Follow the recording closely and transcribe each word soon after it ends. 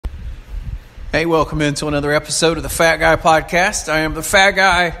Hey, welcome into another episode of the Fat Guy Podcast. I am the Fat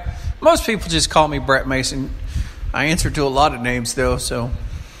Guy. Most people just call me Brett Mason. I answer to a lot of names, though, so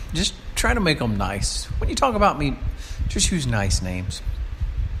just try to make them nice. When you talk about me, just use nice names.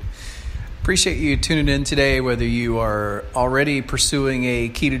 Appreciate you tuning in today, whether you are already pursuing a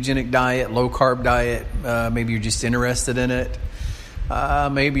ketogenic diet, low-carb diet, maybe you're just interested in it,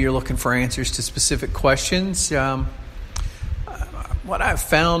 maybe you're looking for answers to specific questions. What I've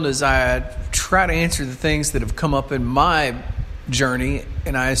found is I try to answer the things that have come up in my journey,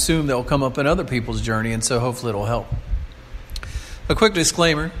 and I assume they'll come up in other people's journey, and so hopefully it'll help. A quick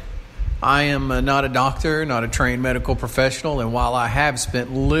disclaimer, I am not a doctor, not a trained medical professional, and while I have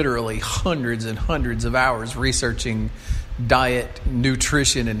spent literally hundreds and hundreds of hours researching diet,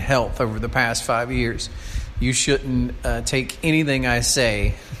 nutrition, and health over the past 5 years, you shouldn't take anything I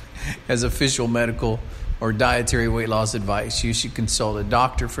say as official medical or dietary weight loss advice. You should consult a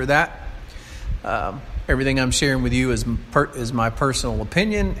doctor for that. Everything I'm sharing with you is my personal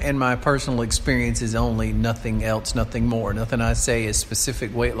opinion, and my personal experience is only, nothing else, nothing more. Nothing I say is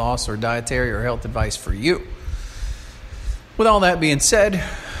specific weight loss or dietary or health advice for you. With all that being said,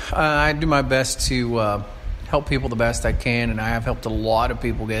 I do my best to help people the best I can, and I have helped a lot of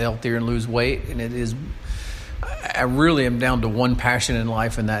people get healthier and lose weight, and I really am down to one passion in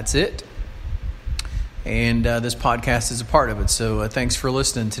life, and that's it. And this podcast is a part of it. So thanks for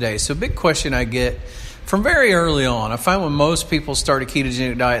listening today. So big question I get from very early on. I find when most people start a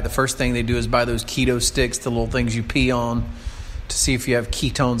ketogenic diet, the first thing they do is buy those keto sticks, the little things you pee on to see if you have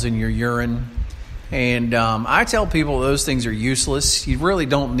ketones in your urine. And I tell people those things are useless. You really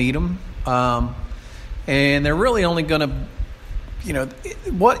don't need them. And they're really only going to,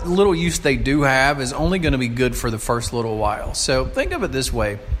 what little use they do have is only going to be good for the first little while. So think of it this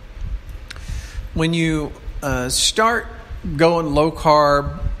way. When you start going low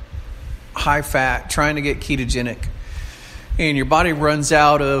carb, high fat, trying to get ketogenic, and your body runs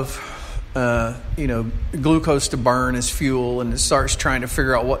out of glucose to burn as fuel, and it starts trying to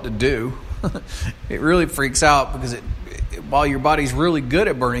figure out what to do, it really freaks out because while your body's really good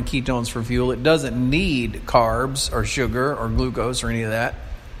at burning ketones for fuel, it doesn't need carbs or sugar or glucose or any of that.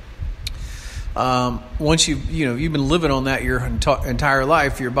 Once you've been living on that your entire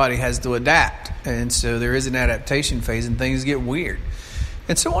life, your body has to adapt. And so there is an adaptation phase and things get weird.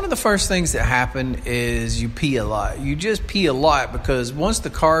 And so one of the first things that happen is you pee a lot. You just pee a lot because once the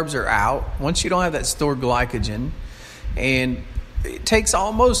carbs are out, once you don't have that stored glycogen, and it takes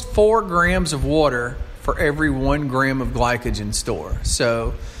almost 4 grams of water for every 1 gram of glycogen store.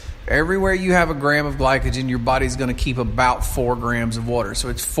 So everywhere you have a gram of glycogen, your body's going to keep about 4 grams of water. So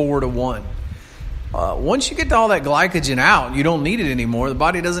it's 4 to 1. Once you get all that glycogen out, you don't need it anymore. The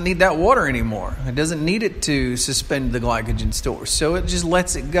body doesn't need that water anymore. It doesn't need it to suspend the glycogen store. So it just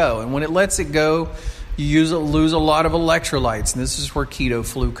lets it go. And when it lets it go, you lose a lot of electrolytes. And this is where keto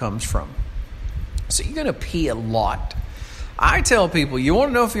flu comes from. So you're going to pee a lot. I tell people, you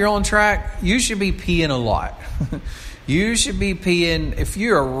want to know if you're on track? You should be peeing a lot. You should be peeing, if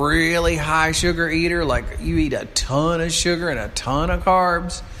you're a really high sugar eater, like you eat a ton of sugar and a ton of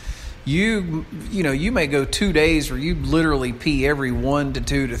carbs, you may go 2 days where you literally pee every 1 to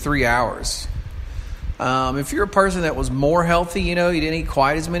 2 to 3 hours. If you're a person that was more healthy, you didn't eat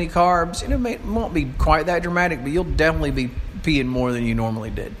quite as many carbs, it won't be quite that dramatic, but you'll definitely be peeing more than you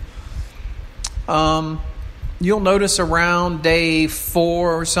normally did. You'll notice around day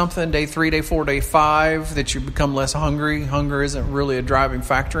 4 or something, day 3, day 4, day 5, that you become less hungry. Hunger isn't really a driving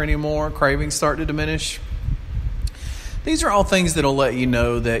factor anymore. Cravings start to diminish. These are all things that will let you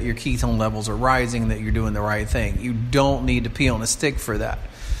know that your ketone levels are rising, that you're doing the right thing. You don't need to pee on a stick for that.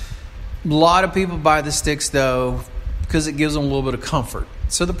 A lot of people buy the sticks, though, because it gives them a little bit of comfort.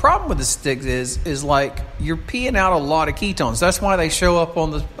 So the problem with the sticks is like you're peeing out a lot of ketones. That's why they show up on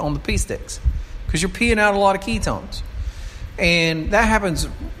the pee sticks, because you're peeing out a lot of ketones. And that happens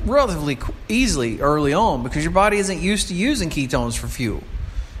relatively easily early on because your body isn't used to using ketones for fuel.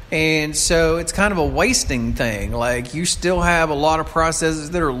 And so it's kind of a wasting thing. Like you still have a lot of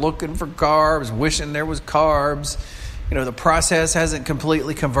processes that are looking for carbs, wishing there was carbs. The process hasn't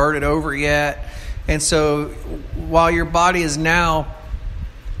completely converted over yet. And so while your body is now,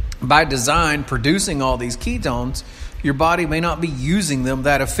 by design, producing all these ketones, your body may not be using them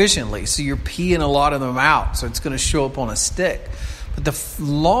that efficiently. So you're peeing a lot of them out. So it's going to show up on a stick. But the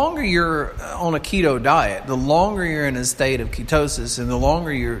longer you're on a keto diet, the longer you're in a state of ketosis, and the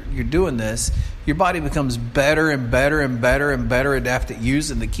longer you're doing this, your body becomes better and better and better and better adept at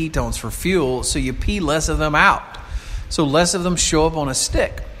using the ketones for fuel, so you pee less of them out. So less of them show up on a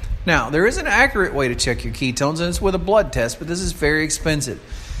stick. Now, there is an accurate way to check your ketones, and it's with a blood test, but this is very expensive.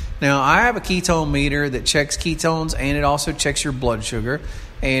 Now, I have a ketone meter that checks ketones, and it also checks your blood sugar,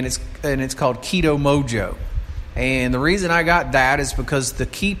 and it's called Keto Mojo. And the reason I got that is because the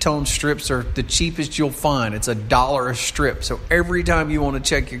ketone strips are the cheapest you'll find. It's $1 a strip. So every time you want to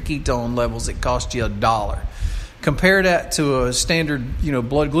check your ketone levels, it costs you $1. Compare that to a standard,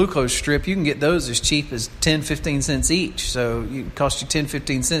 blood glucose strip. You can get those as cheap as 10, 15 cents each. So it costs you 10,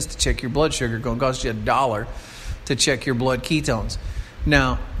 15 cents to check your blood sugar. It's going to cost you $1 to check your blood ketones.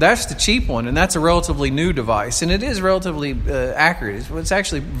 Now, that's the cheap one, and that's a relatively new device, and it is relatively accurate. It's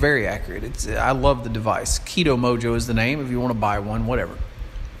actually very accurate. I love the device. Keto Mojo is the name if you want to buy one, whatever.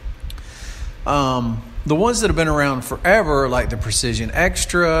 The ones that have been around forever, like the Precision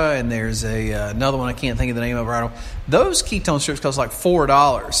Extra, and there's another one I can't think of the name of right now. Those ketone strips cost like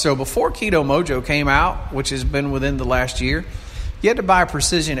 $4. So before Keto Mojo came out, which has been within the last year, you had to buy a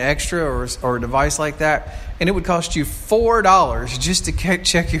Precision Extra or a device like that, and it would cost you $4 just to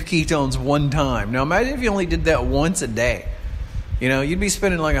check your ketones one time. Now, imagine if you only did that once a day. You'd be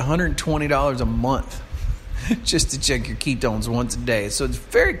spending like $120 a month just to check your ketones once a day. So it's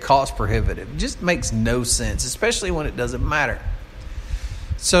very cost prohibitive. It just makes no sense, especially when it doesn't matter.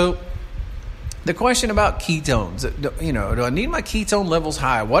 So the question about ketones, do I need my ketone levels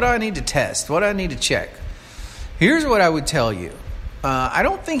high? What do I need to test? What do I need to check? Here's what I would tell you. I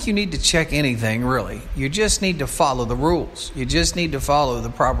don't think you need to check anything, really. You just need to follow the rules. You just need to follow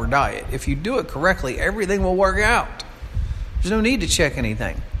the proper diet. If you do it correctly, everything will work out. There's no need to check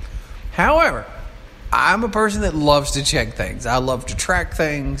anything. However, I'm a person that loves to check things. I love to track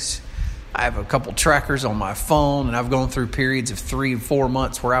things. I have a couple trackers on my phone, and I've gone through periods of 3 and 4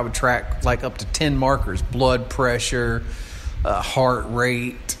 months where I would track like up to 10 markers: blood pressure, heart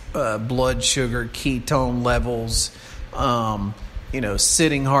rate, blood sugar, ketone levels,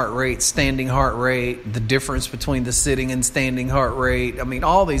 sitting heart rate, standing heart rate, the difference between the sitting and standing heart rate. I mean,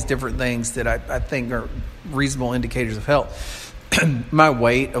 all these different things that I think are reasonable indicators of health. My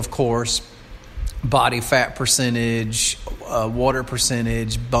weight, of course, body fat percentage, water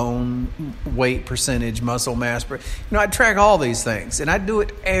percentage, bone weight percentage, muscle mass. I track all these things, and I do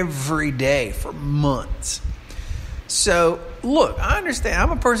it every day for months. So, look, I understand.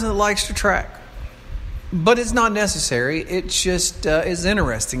 I'm a person that likes to track. But it's not necessary. It just is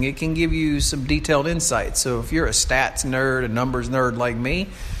interesting. It can give you some detailed insight. So if you're a stats nerd, a numbers nerd like me,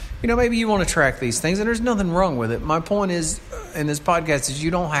 maybe you want to track these things, and there's nothing wrong with it. My point is, in this podcast, is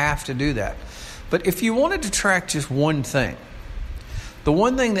you don't have to do that. But if you wanted to track just one thing, the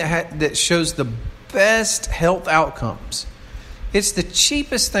one thing that shows the best health outcomes, it's the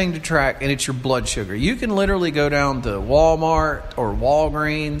cheapest thing to track, and it's your blood sugar. You can literally go down to Walmart or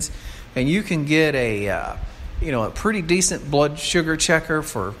Walgreens, and you can get a pretty decent blood sugar checker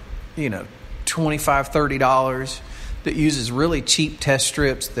for $25, $30 that uses really cheap test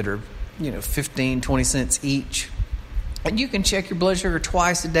strips that are 15, 20 cents each, and you can check your blood sugar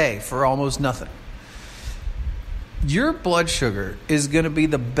twice a day for almost nothing. Your blood sugar is going to be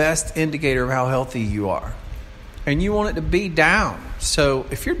the best indicator of how healthy you are, and you want it to be down. So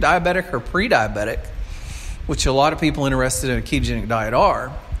if you're diabetic or pre-diabetic, which a lot of people interested in a ketogenic diet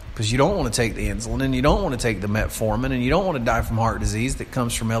are, because you don't want to take the insulin, and you don't want to take the metformin, and you don't want to die from heart disease that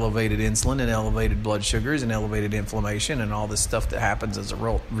comes from elevated insulin and elevated blood sugars and elevated inflammation and all this stuff that happens as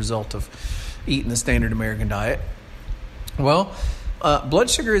a result of eating the standard American diet. Well, blood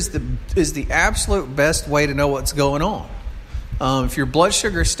sugar is the absolute best way to know what's going on. If your blood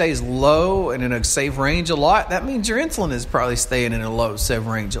sugar stays low and in a safe range a lot, that means your insulin is probably staying in a low, safe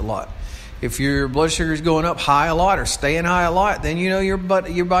range a lot. If your blood sugar is going up high a lot or staying high a lot, then your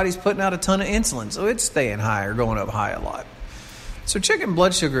body's putting out a ton of insulin, so it's staying high or going up high a lot. So checking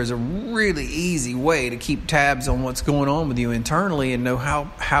blood sugar is a really easy way to keep tabs on what's going on with you internally and know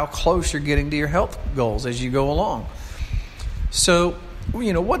how close you're getting to your health goals as you go along. So,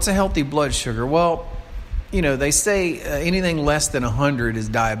 what's a healthy blood sugar? Well, they say anything less than 100 is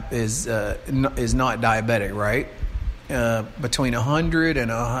not diabetic, right? Between 100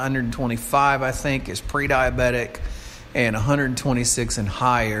 and 125, I think, is pre-diabetic, and 126 and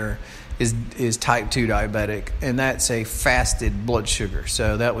higher is type 2 diabetic, and that's a fasted blood sugar.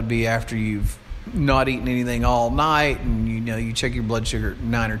 So that would be after you've not eaten anything all night, and you check your blood sugar at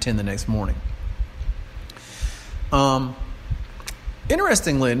 9 or 10 the next morning.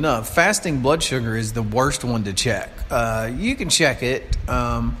 Interestingly enough, fasting blood sugar is the worst one to check. You can check it.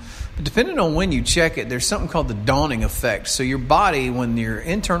 But depending on when you check it, there's something called the dawning effect. So your body, when your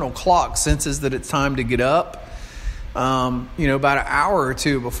internal clock senses that it's time to get up, about an hour or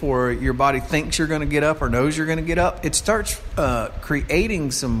two before your body thinks you're going to get up or knows you're going to get up, it starts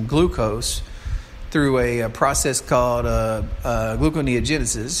creating some glucose through a process called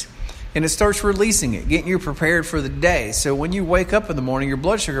gluconeogenesis, and it starts releasing it, getting you prepared for the day. So when you wake up in the morning, your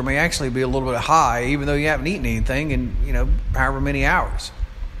blood sugar may actually be a little bit high, even though you haven't eaten anything in, however many hours.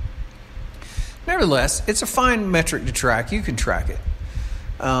 Nevertheless, it's a fine metric to track. You can track it.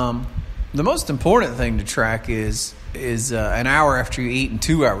 The most important thing to track is an hour after you eat and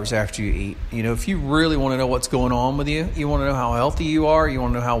 2 hours after you eat. If you really want to know what's going on with you, you want to know how healthy you are, you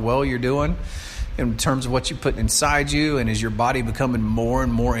want to know how well you're doing in terms of what you put inside you, and is your body becoming more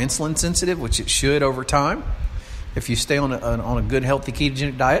and more insulin sensitive, which it should over time if you stay on a good, healthy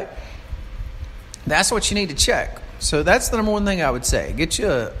ketogenic diet. That's what you need to check. So that's the number one thing I would say. Get you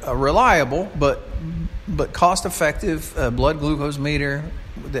a reliable but cost-effective blood glucose meter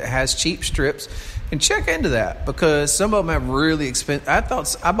that has cheap strips, and check into that, because some of them have really expensive.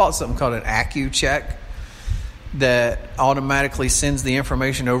 I bought something called an AccuCheck that automatically sends the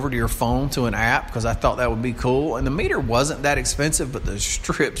information over to your phone to an app, because I thought that would be cool. And the meter wasn't that expensive, but the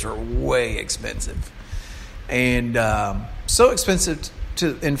strips are way expensive, and so expensive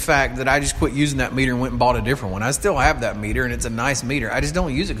in fact that I just quit using that meter and went and bought a different one. I still have that meter, and it's a nice meter. I just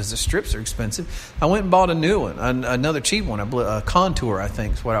don't use it because the strips are expensive. I went and bought a new one, another cheap one, a Contour, I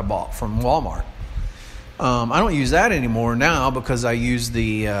think is what I bought from Walmart. I don't use that anymore now because I use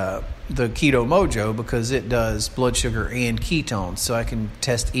the Keto Mojo, because it does blood sugar and ketones, so I can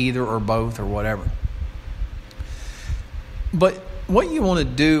test either or both or whatever. But what you want to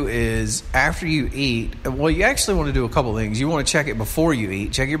do is, after you eat, you actually want to do a couple things. You want to check it before you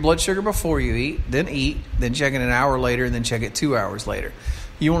eat. Check your blood sugar before you eat, then check it an hour later, and then check it 2 hours later.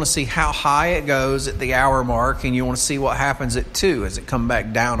 You want to see how high it goes at the hour mark, and you want to see what happens at 2. Does it come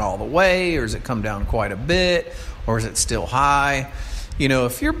back down all the way, or does it come down quite a bit, or is it still high?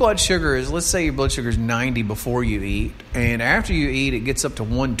 If your blood sugar is, let's say your blood sugar is 90 before you eat, and after you eat it gets up to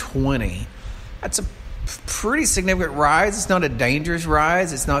 120, that's a pretty significant rise. It's not a dangerous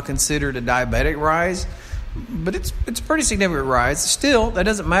rise. It's not considered a diabetic rise, but it's a pretty significant rise. Still, that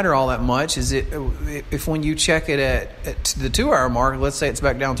doesn't matter all that much. If when you check it at the 2 hour mark, let's say it's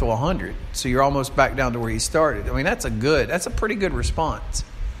back down to 100, so you're almost back down to where you started. I mean, that's a pretty good response.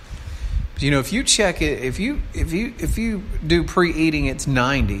 If you check it, if you do pre-eating, it's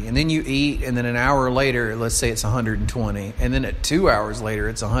 90, and then you eat, and then an hour later, let's say it's 120, and then at 2 hours later,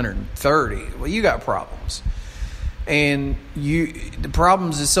 it's 130. Well, you got problems. And the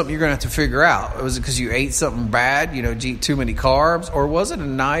problems is something you're going to have to figure out. Was it because you ate something bad, did you eat too many carbs, or was it a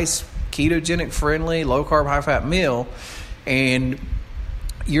nice ketogenic friendly, low carb, high fat meal, and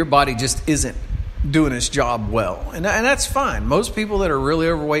your body just isn't doing its job well? And that's fine. Most people that are really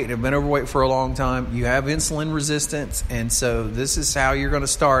overweight and have been overweight for a long time, you have insulin resistance, and so this is how you're going to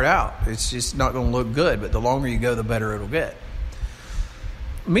start out. It's just not going to look good, but the longer you go, the better it'll get.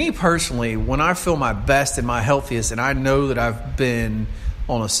 Me personally, when I feel my best and my healthiest, and I know that I've been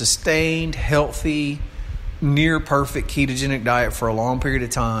on a sustained, healthy, near perfect ketogenic diet for a long period of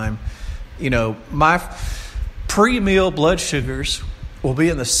time, my pre-meal blood sugars will be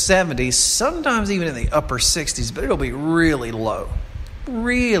in the 70s, sometimes even in the upper 60s, but it'll be really low.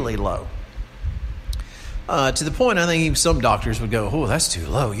 Really low. To the point I think even some doctors would go, oh, that's too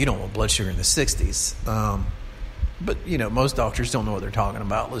low. You don't want blood sugar in the 60s. But, most doctors don't know what they're talking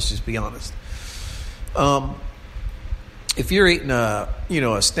about. Let's just be honest. If you're eating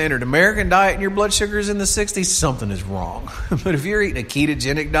a standard American diet and your blood sugar is in the 60s, something is wrong. But if you're eating a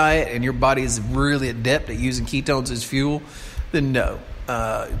ketogenic diet and your body is really adept at using ketones as fuel, then no.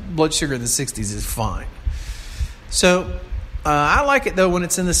 Blood sugar in the 60s is fine. So I like it, though, when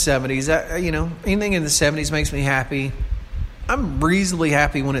it's in the 70s. Anything in the 70s makes me happy. I'm reasonably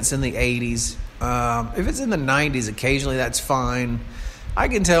happy when it's in the 80s. If it's in the 90s, occasionally that's fine. I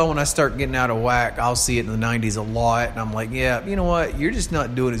can tell when I start getting out of whack, I'll see it in the 90s a lot. And I'm like, yeah, you know what? You're just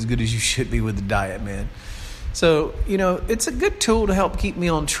not doing as good as you should be with the diet, man. So, it's a good tool to help keep me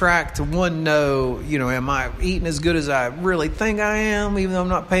on track to know, am I eating as good as I really think I am, even though I'm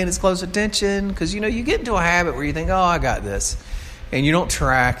not paying as close attention? Because, you get into a habit where you think, oh, I got this. And you don't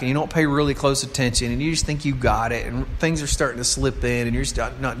track, and you don't pay really close attention, and you just think you got it, and things are starting to slip in, and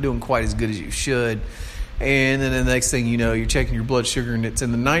you're not doing quite as good as you should. And then the next thing you know, you're checking your blood sugar, and it's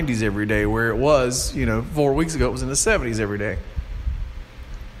in the 90s every day, where it was, 4 weeks ago, it was in the 70s every day.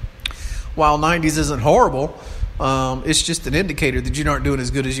 While 90s isn't horrible, it's just an indicator that you aren't doing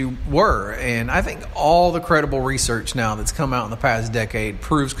as good as you were. And I think all the credible research now that's come out in the past decade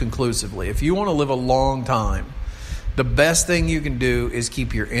proves conclusively, if you want to live a long time, the best thing you can do is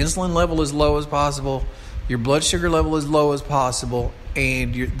keep your insulin level as low as possible, your blood sugar level as low as possible,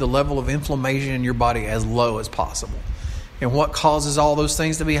 and the level of inflammation in your body as low as possible. And what causes all those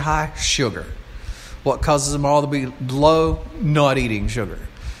things to be high? Sugar. What causes them all to be low? Not eating sugar.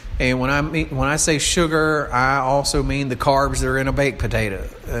 And when I say sugar, I also mean the carbs that are in a baked potato.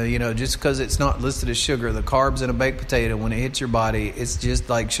 Just because it's not listed as sugar, the carbs in a baked potato, when it hits your body, it's just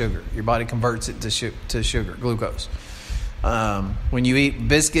like sugar. Your body converts it to sugar, glucose. When you eat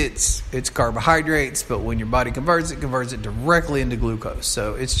biscuits, it's carbohydrates, but when your body converts it directly into glucose.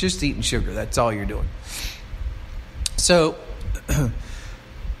 So it's just eating sugar. That's all you're doing. So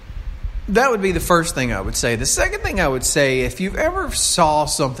that would be the first thing I would say. The second thing I would say, if you've ever saw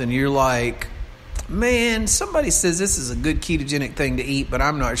something, you're like, man, somebody says this is a good ketogenic thing to eat, but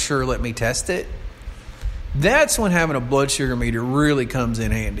I'm not sure, let me test it. That's when having a blood sugar meter really comes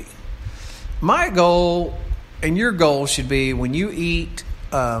in handy. My goal and your goal should be, when you eat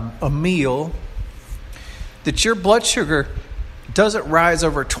a meal, that your blood sugar doesn't rise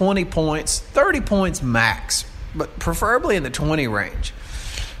over 20 points, 30 points max, but preferably in the 20 range.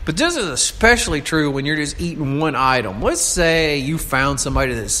 But this is especially true when you're just eating one item. Let's say you found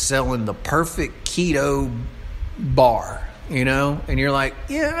somebody that's selling the perfect keto bar, and you're like,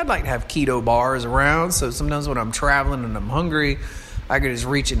 yeah, I'd like to have keto bars around. So sometimes when I'm traveling and I'm hungry, I could just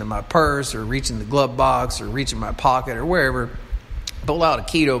reach into my purse or reach in the glove box or reach in my pocket or wherever, pull out a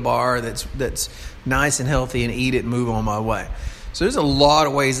keto bar that's nice and healthy and eat it and move on my way. So there's a lot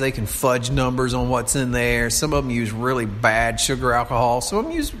of ways they can fudge numbers on what's in there. Some of them use really bad sugar alcohol. Some of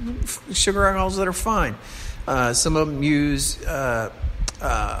them use sugar alcohols that are fine. Some of them use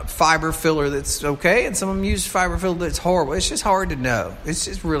fiber filler that's okay, and some of them use fiber filler that's horrible. It's just hard to know. It's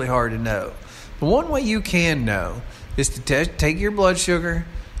just really hard to know. But one way you can know is to take your blood sugar,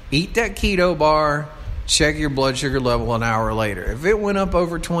 eat that keto bar, check your blood sugar level an hour later. If it went up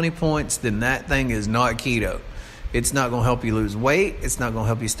over 20 points, then that thing is not keto. It's not going to help you lose weight. It's not going to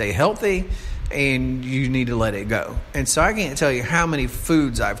help you stay healthy, and you need to let it go. And so I can't tell you how many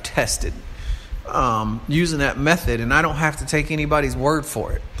foods I've tested using that method, and I don't have to take anybody's word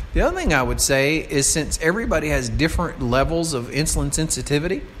for it. The other thing I would say is, since everybody has different levels of insulin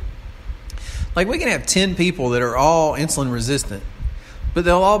sensitivity, like we can have 10 people that are all insulin resistant, but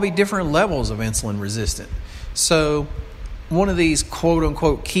they'll all be different levels of insulin resistant. So one of these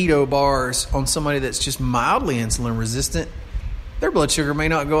quote-unquote keto bars on somebody that's just mildly insulin resistant, their blood sugar may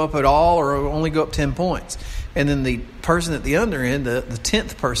not go up at all or only go up 10 points. And then the person at the other end, the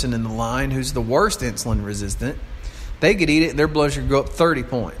 10th person in the line who's the worst insulin resistant, they could eat it and their blood sugar go up 30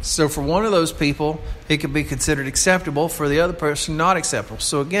 points. So for one of those people, it could be considered acceptable. For the other person, not acceptable.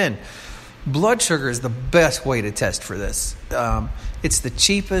 So again, blood sugar is the best way to test for this. It's the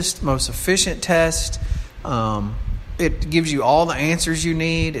cheapest, most efficient test. It gives you all the answers you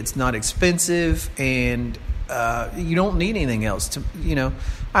need. It's not expensive, and you don't need anything else.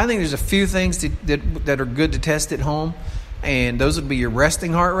 I think there's a few things that are good to test at home, and those would be your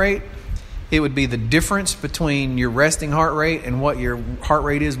resting heart rate. It would be the difference between your resting heart rate and what your heart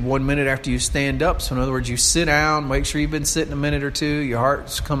rate is 1 minute after you stand up. So in other words, you sit down, make sure you've been sitting a minute or two, your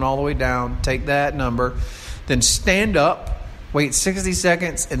heart's coming all the way down, take that number, then stand up, wait 60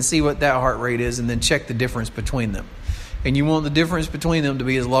 seconds and see what that heart rate is, and then check the difference between them. And you want the difference between them to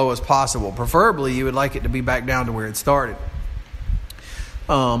be as low as possible. Preferably, you would like it to be back down to where it started.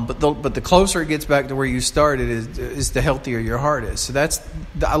 But the closer it gets back to where you started is the healthier your heart is. So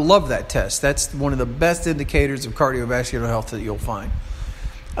I love that test. That's one of the best indicators of cardiovascular health that you'll find.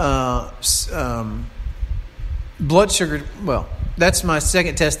 Blood sugar, well, that's my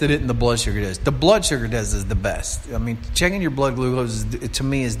second test that the blood sugar does. The blood sugar test is the best. I mean, checking your blood glucose, to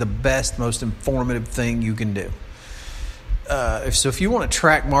me, is the best, most informative thing you can do. If you want to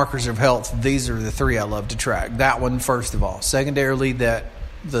track markers of health, these are the three I love to track. That one, first of all. Secondarily,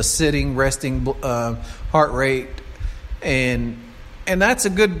 the sitting, resting heart rate, and that's a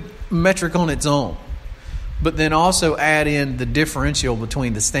good metric on its own. But then also add in the differential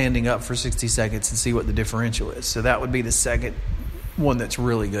between the standing up for 60 seconds and see what the differential is. So that would be the second one that's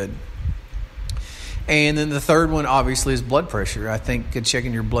really good. And then the third one, obviously, is blood pressure. I think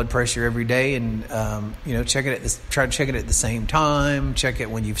checking your blood pressure every day, and try to check it at the same time. Check it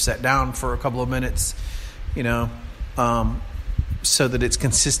when you've sat down for a couple of minutes, so that it's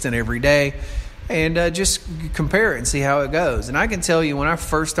consistent every day, and just compare it and see how it goes. And I can tell you, when I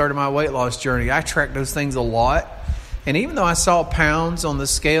first started my weight loss journey, I tracked those things a lot. And even though I saw pounds on the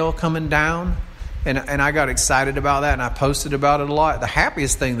scale coming down, and I got excited about that, and I posted about it a lot, the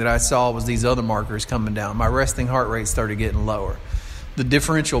happiest thing that I saw was these other markers coming down. My resting heart rate started getting lower. The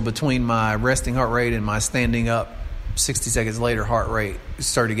differential between my resting heart rate and my standing up 60 seconds later heart rate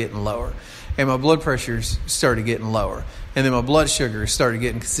started getting lower. And my blood pressures started getting lower. And then my blood sugar started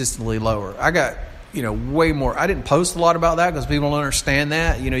getting consistently lower. I got, way more. I didn't post a lot about that because people don't understand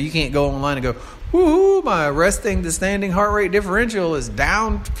that. You can't go online and go, woohoo, my resting to standing heart rate differential is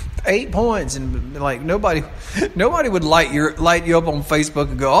down 8 points. And like nobody would light you up on Facebook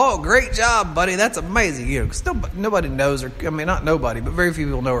and go, oh, great job, buddy. That's amazing. You know, 'cause nobody knows, not nobody, but very few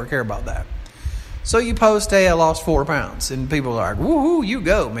people know or care about that. So you post, hey, I lost 4 pounds. And people are like, woohoo, you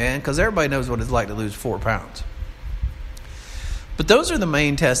go, man. Because everybody knows what it's like to lose 4 pounds. But those are the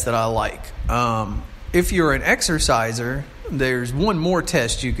main tests that I like. If you're an exerciser, there's one more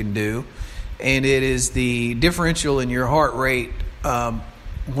test you can do. And it is the differential in your heart rate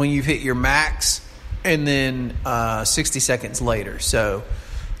when you've hit your max and then 60 seconds later. So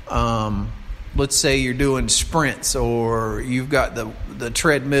let's say you're doing sprints or you've got the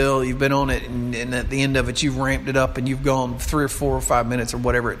treadmill, you've been on it, and at the end of it you've ramped it up and you've gone 3 or 4 or 5 minutes or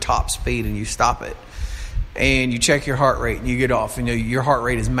whatever at top speed, and you stop it and you check your heart rate and you get off, and your heart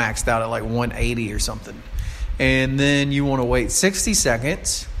rate is maxed out at like 180 or something, and then you want to wait 60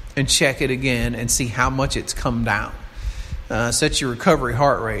 seconds and check it again and see how much it's come down. Set your recovery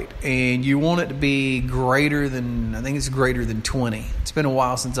heart rate, and you want it to be greater than 20. It's been a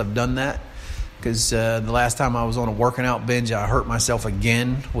while since I've done that, because the last time I was on a working out binge, I hurt myself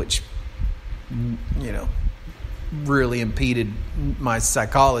again, which, really impeded my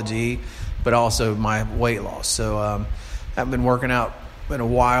psychology, but also my weight loss. So I haven't been working out in a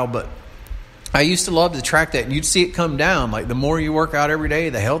while, but I used to love to track that, and you'd see it come down. Like the more you work out every day,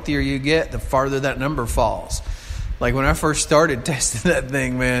 the healthier you get, the farther that number falls. Like when I first started testing that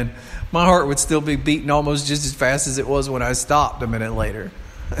thing, man, my heart would still be beating almost just as fast as it was when I stopped a minute later.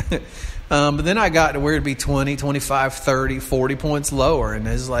 But then I got to where it'd be 20, 25, 30, 40 points lower. And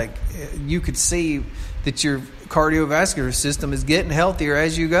it's like you could see that your cardiovascular system is getting healthier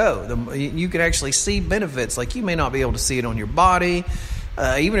as you go. You could actually see benefits. Like you may not be able to see it on your body.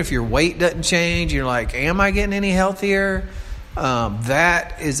 Even if your weight doesn't change, you're like, am I getting any healthier?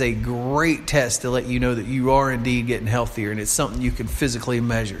 That is a great test to let you know that you are indeed getting healthier, and it's something you can physically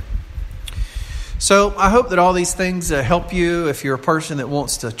measure. So I hope that all these things help you if you're a person that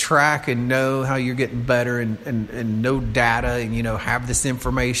wants to track and know how you're getting better and know data and, have this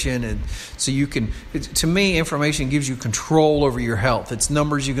information. And so you can, to me, information gives you control over your health. It's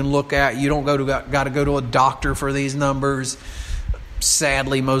numbers you can look at. You don't got to go to a doctor for these numbers.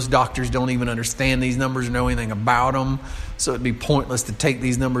 Sadly, most doctors don't even understand these numbers or know anything about them. So it'd be pointless to take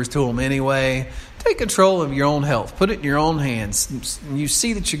these numbers to them anyway. Take control of your own health. Put it in your own hands. You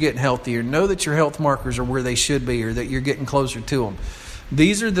see that you're getting healthier. Know that your health markers are where they should be, or that you're getting closer to them.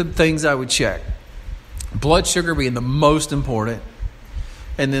 These are the things I would check. Blood sugar being the most important.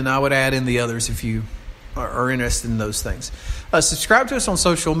 And then I would add in the others if you are interested in those things. Subscribe to us on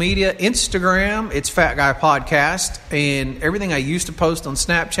social media. Instagram, it's Fat Guy Podcast. And everything I used to post on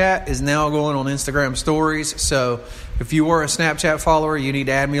Snapchat is now going on Instagram stories. So if you were a Snapchat follower, you need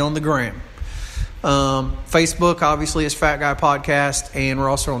to add me on the gram. Facebook, obviously, is Fat Guy Podcast. And we're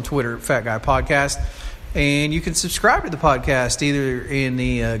also on Twitter, Fat Guy Podcast. And you can subscribe to the podcast either in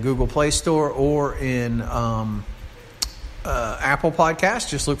the Google Play Store or in Apple Podcast.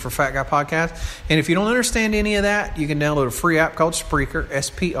 Just look for Fat Guy Podcast. And if you don't understand any of that, you can download a free app called Spreaker,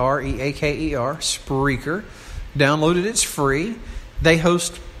 Spreaker, Spreaker. Download it, it's free. They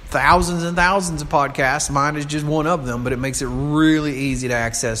host thousands and thousands of podcasts. Mine is just one of them, but it makes it really easy to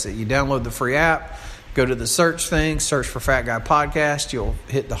access it. You download the free app, go to the search thing, search for Fat Guy Podcast. You'll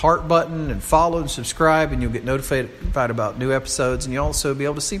hit the heart button and follow and subscribe, and you'll get notified about new episodes, and you'll also be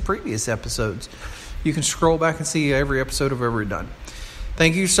able to see previous episodes. You can scroll back and see every episode I've ever done.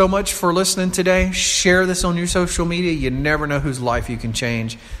 Thank you so much for listening today. Share this on your social media. You never know whose life you can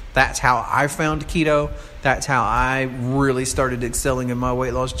change. That's how I found keto. That's how I really started excelling in my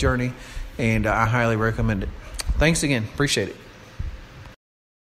weight loss journey, and I highly recommend it. Thanks again. Appreciate it.